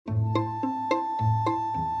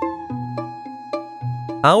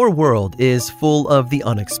Our world is full of the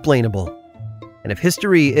unexplainable. And if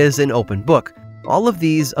history is an open book, all of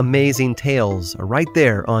these amazing tales are right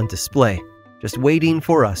there on display, just waiting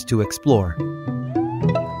for us to explore.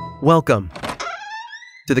 Welcome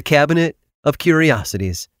to the Cabinet of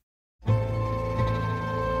Curiosities.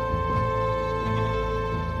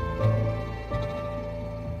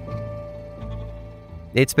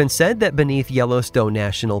 It's been said that beneath Yellowstone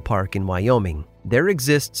National Park in Wyoming, there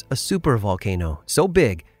exists a supervolcano so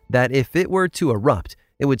big that if it were to erupt,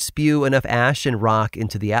 it would spew enough ash and rock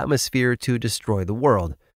into the atmosphere to destroy the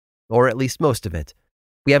world, or at least most of it.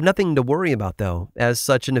 We have nothing to worry about, though, as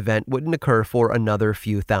such an event wouldn't occur for another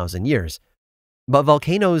few thousand years. But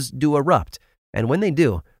volcanoes do erupt, and when they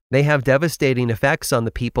do, they have devastating effects on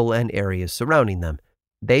the people and areas surrounding them.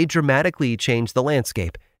 They dramatically change the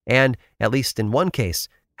landscape, and, at least in one case,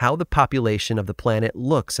 how the population of the planet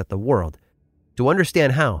looks at the world. To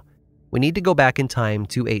understand how, we need to go back in time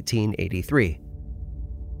to 1883.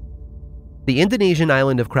 The Indonesian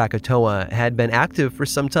island of Krakatoa had been active for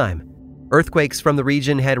some time. Earthquakes from the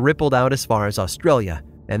region had rippled out as far as Australia,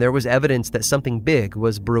 and there was evidence that something big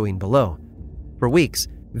was brewing below. For weeks,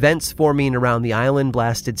 vents forming around the island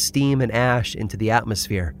blasted steam and ash into the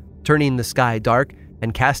atmosphere, turning the sky dark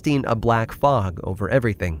and casting a black fog over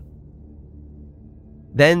everything.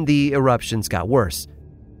 Then the eruptions got worse,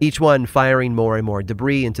 each one firing more and more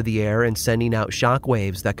debris into the air and sending out shock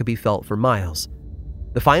waves that could be felt for miles.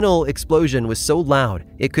 The final explosion was so loud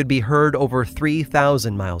it could be heard over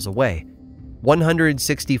 3,000 miles away.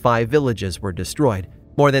 165 villages were destroyed,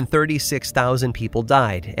 more than 36,000 people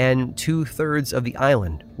died, and 2/3 of the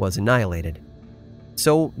island was annihilated.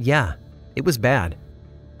 So yeah, it was bad.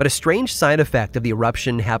 But a strange side effect of the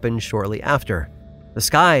eruption happened shortly after. The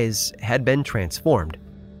skies had been transformed.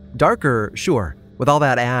 Darker, sure, with all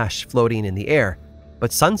that ash floating in the air,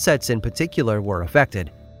 but sunsets in particular were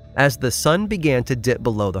affected. As the sun began to dip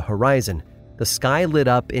below the horizon, the sky lit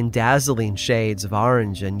up in dazzling shades of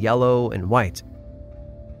orange and yellow and white.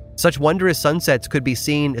 Such wondrous sunsets could be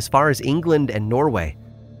seen as far as England and Norway.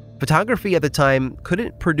 Photography at the time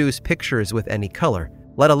couldn't produce pictures with any color,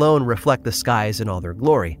 let alone reflect the skies in all their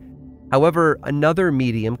glory. However, another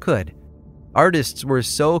medium could. Artists were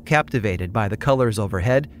so captivated by the colors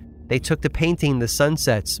overhead, they took to painting the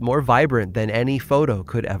sunsets more vibrant than any photo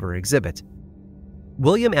could ever exhibit.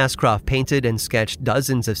 William Ashcroft painted and sketched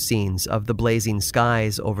dozens of scenes of the blazing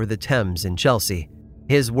skies over the Thames in Chelsea.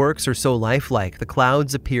 His works are so lifelike, the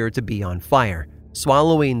clouds appear to be on fire,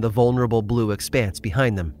 swallowing the vulnerable blue expanse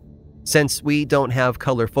behind them. Since we don't have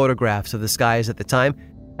color photographs of the skies at the time,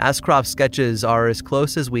 Ashcroft's sketches are as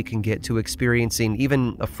close as we can get to experiencing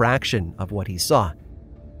even a fraction of what he saw.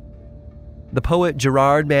 The poet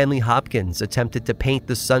Gerard Manley Hopkins attempted to paint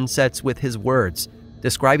the sunsets with his words,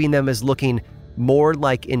 describing them as looking more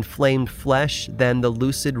like inflamed flesh than the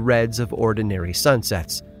lucid reds of ordinary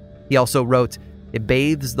sunsets. He also wrote, "It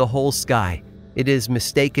bathes the whole sky. It is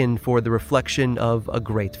mistaken for the reflection of a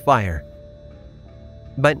great fire."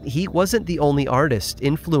 But he wasn't the only artist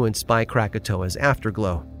influenced by Krakatoa's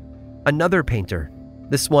afterglow. Another painter,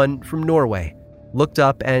 this one from Norway, looked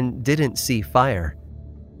up and didn't see fire.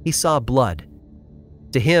 He saw blood.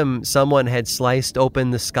 To him, someone had sliced open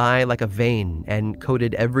the sky like a vein and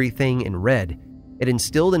coated everything in red. It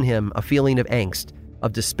instilled in him a feeling of angst,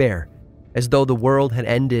 of despair, as though the world had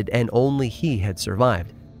ended and only he had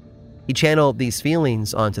survived. He channeled these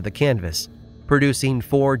feelings onto the canvas, producing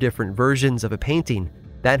 4 different versions of a painting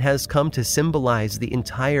that has come to symbolize the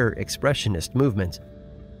entire Expressionist movement.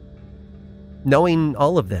 Knowing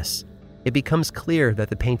all of this, it becomes clear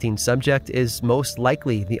that the painting's subject is most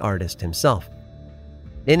likely the artist himself.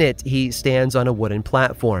 In it, he stands on a wooden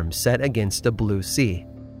platform set against a blue sea.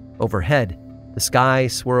 Overhead, the sky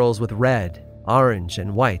swirls with red, orange,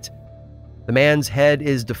 and white. The man's head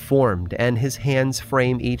is deformed, and his hands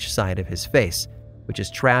frame each side of his face, which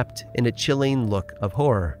is trapped in a chilling look of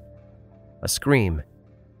horror. A scream.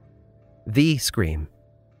 The Scream.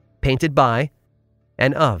 Painted by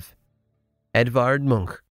and of Edvard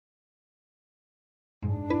Munch.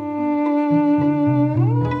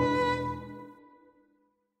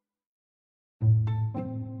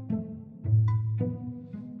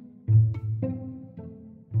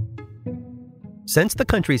 Since the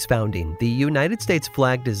country's founding, the United States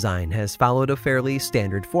flag design has followed a fairly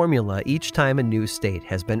standard formula each time a new state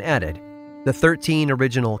has been added. The 13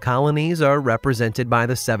 original colonies are represented by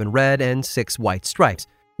the 7 red and 6 white stripes,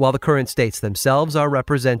 while the current states themselves are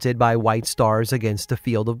represented by white stars against a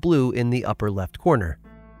field of blue in the upper left corner.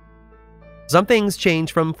 Some things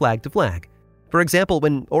change from flag to flag. For example,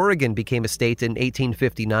 when Oregon became a state in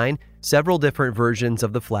 1859, several different versions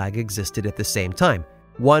of the flag existed at the same time,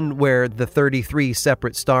 one where the 33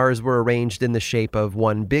 separate stars were arranged in the shape of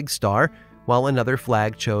one big star, while another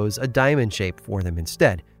flag chose a diamond shape for them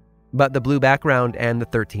instead. But the blue background and the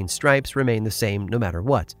 13 stripes remain the same no matter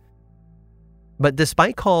what. But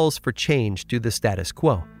despite calls for change to the status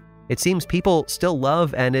quo, it seems people still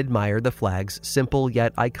love and admire the flag's simple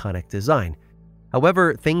yet iconic design.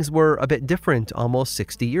 However, things were a bit different almost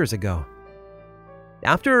 60 years ago.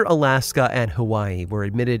 After Alaska and Hawaii were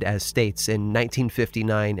admitted as states in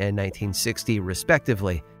 1959 and 1960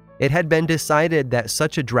 respectively, it had been decided that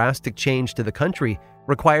such a drastic change to the country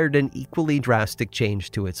required an equally drastic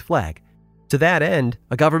change to its flag. To that end,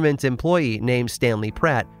 a government employee named Stanley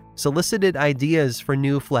Pratt solicited ideas for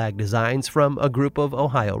new flag designs from a group of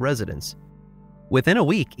Ohio residents. Within a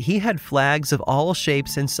week, he had flags of all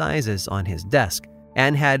shapes and sizes on his desk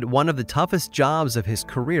and had one of the toughest jobs of his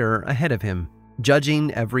career ahead of him,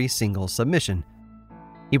 judging every single submission.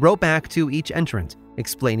 He wrote back to each entrant,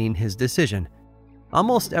 explaining his decision.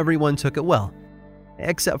 Almost everyone took it well,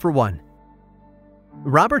 except for one.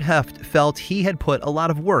 Robert Heft felt he had put a lot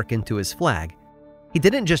of work into his flag. He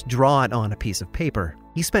didn't just draw it on a piece of paper.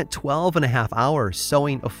 He spent 12.5 hours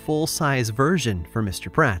sewing a full-size version for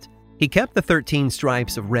Mr. Pratt. He kept the 13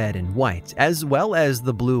 stripes of red and white, as well as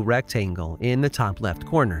the blue rectangle in the top left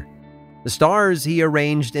corner. The stars he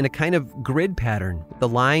arranged in a kind of grid pattern, the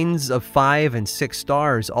lines of 5 and 6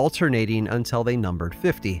 stars alternating until they numbered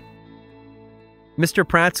 50. Mr.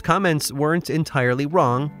 Pratt's comments weren't entirely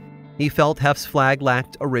wrong. He felt Heft's flag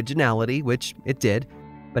lacked originality, which it did,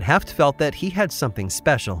 but Heft felt that he had something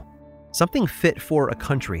special, something fit for a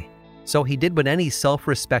country, so he did what any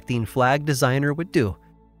self-respecting flag designer would do.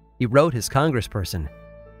 He wrote his congressperson.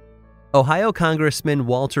 Ohio Congressman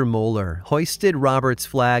Walter Moeller hoisted Robert's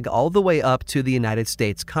flag all the way up to the United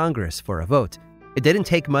States Congress for a vote. It didn't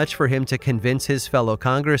take much for him to convince his fellow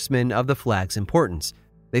congressmen of the flag's importance.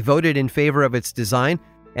 They voted in favor of its design,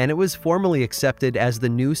 and it was formally accepted as the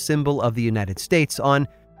new symbol of the United States on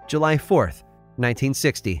July 4th,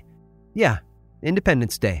 1960. Yeah,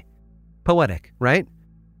 Independence Day. Poetic, right?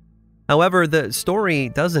 However, the story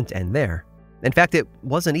doesn't end there. In fact, it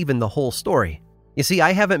wasn't even the whole story. You see,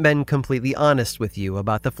 I haven't been completely honest with you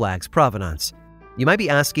about the flag's provenance. You might be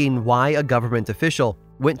asking why a government official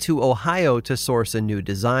went to Ohio to source a new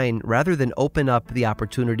design rather than open up the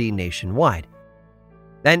opportunity nationwide.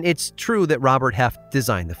 And it's true that Robert Heft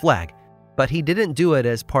designed the flag, but he didn't do it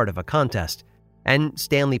as part of a contest. And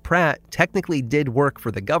Stanley Pratt technically did work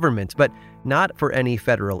for the government, but not for any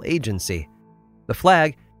federal agency. The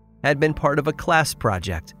flag had been part of a class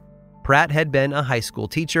project. Pratt had been a high school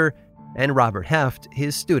teacher, and Robert Heft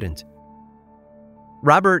his student.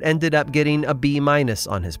 Robert ended up getting a B-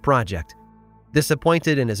 on his project.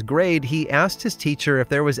 Disappointed in his grade, he asked his teacher if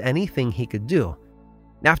there was anything he could do.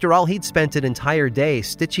 After all, he'd spent an entire day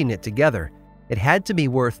stitching it together. It had to be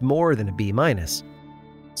worth more than a B-.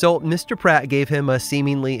 So Mr. Pratt gave him a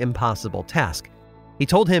seemingly impossible task. He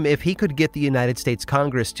told him if he could get the United States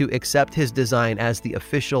Congress to accept his design as the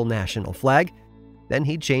official national flag, then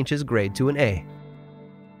he'd change his grade to an A.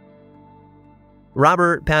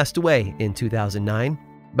 Robert passed away in 2009,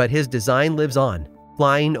 but his design lives on,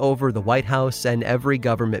 flying over the White House and every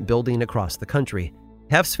government building across the country.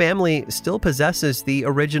 Heft's family still possesses the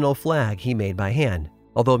original flag he made by hand,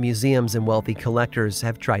 although museums and wealthy collectors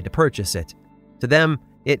have tried to purchase it. To them,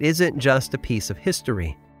 it isn't just a piece of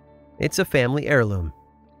history. It's a family heirloom.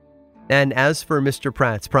 And as for Mr.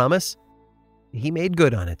 Pratt's promise, he made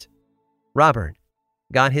good on it. Robert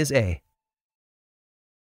got his A.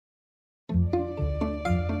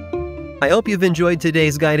 I hope you've enjoyed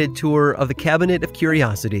today's guided tour of the Cabinet of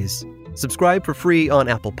Curiosities. Subscribe for free on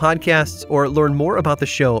Apple Podcasts or learn more about the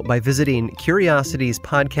show by visiting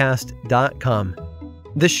curiositiespodcast.com.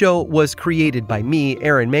 This show was created by me,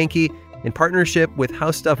 Aaron Mahnke, in partnership with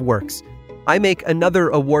How Stuff Works. I make another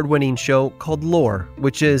award-winning show called Lore,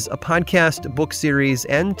 which is a podcast, book series,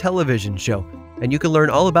 and television show, and you can learn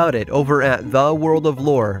all about it over at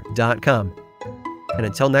theworldoflore.com. And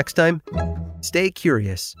until next time, stay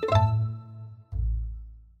curious.